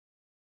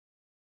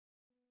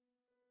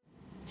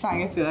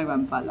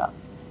Sangeeth.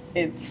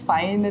 It's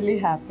finally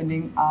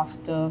happening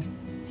after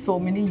so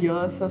many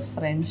years of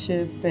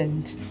friendship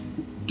and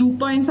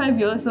 2.5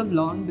 years of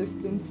long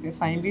distance. We're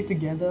finally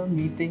together,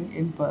 meeting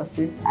in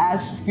person.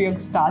 As we're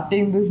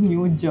starting this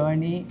new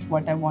journey,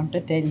 what I want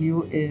to tell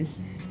you is,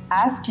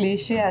 as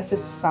cliche as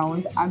it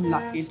sounds, I'm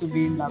lucky to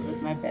be in love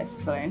with my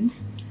best friend.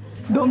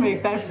 Don't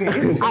make that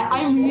face.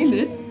 I mean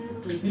it.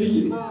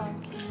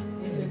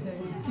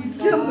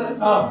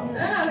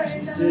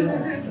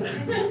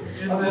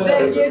 The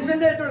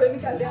engagement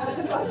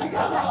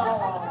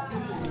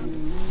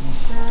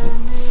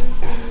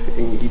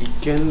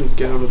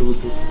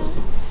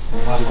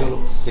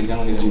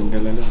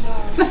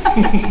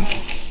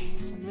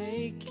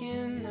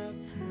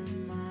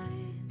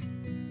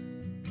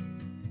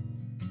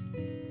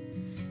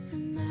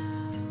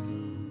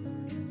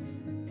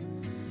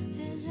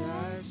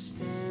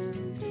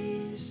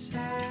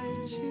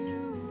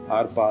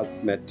Our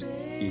paths met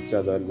each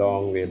other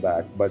long way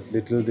back, but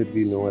little did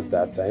we know at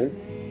that time.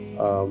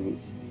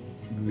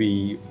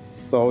 We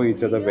saw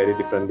each other very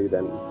differently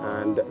then,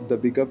 and the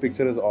bigger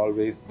picture is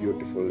always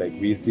beautiful. Like,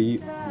 we see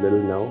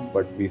little now,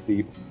 but we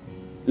see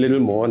little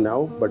more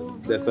now, but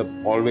there's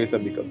always a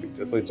bigger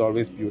picture. So it's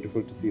always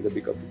beautiful to see the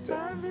bigger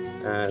picture,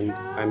 and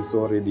I'm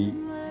so ready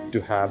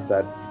to have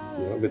that,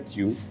 with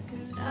you.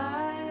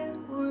 I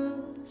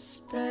will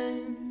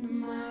spend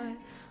my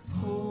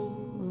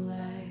whole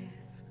life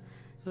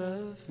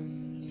loving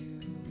you.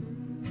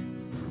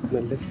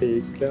 നല്ല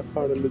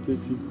സേക്ലാപ്പാണല്ലോ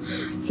ചേച്ചി.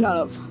 Shut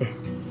up.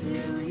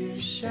 Feel your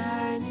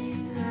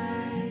shining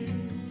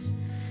eyes,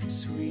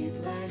 sweet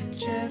like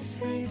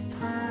Jeffrey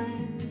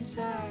Pines.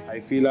 I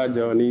feel our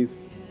journeys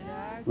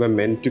were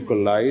meant to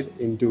collide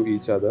into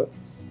each other.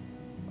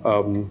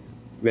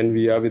 When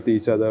we are with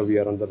each other, we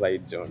are on the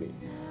right journey.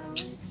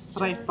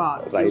 Right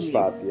path. Right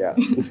path, yeah.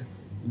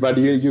 But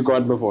you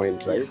got the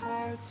point, right?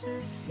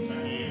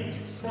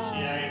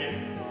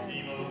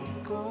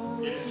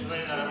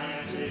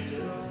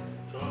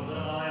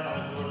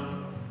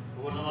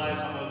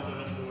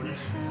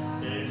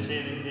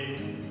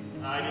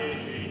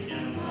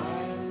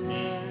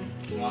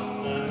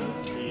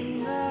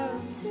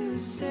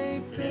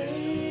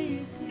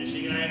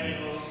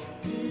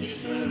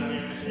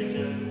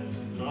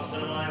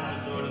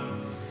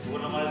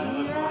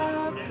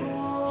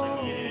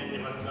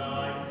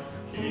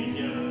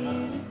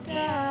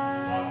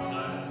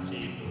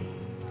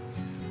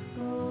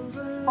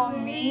 For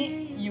me,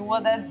 you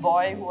were that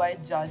boy who I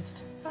judged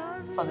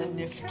for the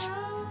lift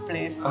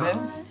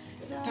placements,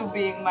 to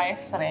being my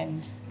friend,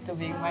 to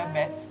being my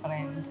best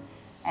friend,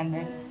 and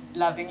then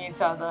loving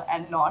each other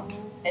and not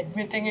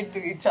admitting it to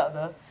each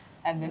other,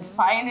 and then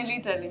finally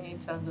telling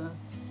each other,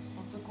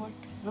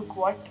 look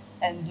what,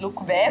 and look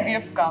where we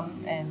have come,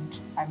 and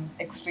I'm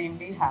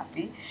extremely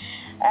happy.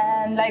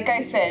 And like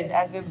I said,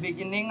 as we're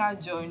beginning our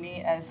journey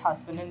as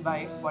husband and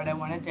wife, what I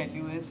want to tell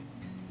you is,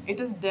 it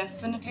is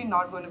definitely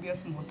not going to be a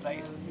smooth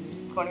ride.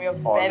 It's going to be a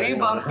very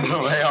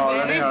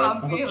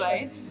bumpy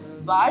ride.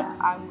 But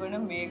I'm going to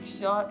make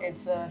sure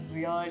it's a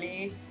really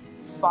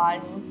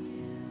fun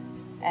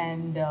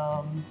and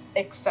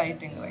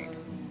exciting ride.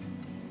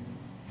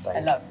 I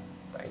love it.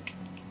 Thank you.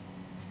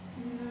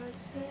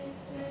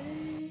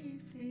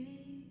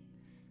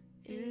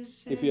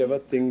 If you ever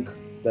think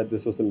that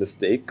this was a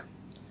mistake,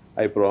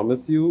 I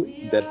promise you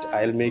that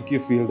I'll make you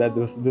feel that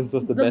this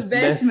was the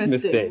best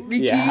mistake. We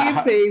keep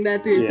saying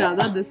that to each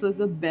other. This was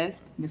the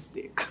best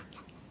mistake.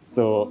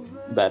 So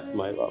that's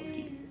my love to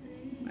you.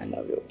 I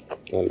love you.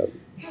 I love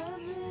you. I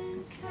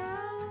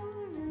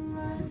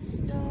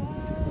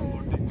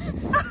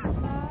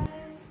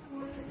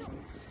will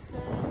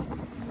spend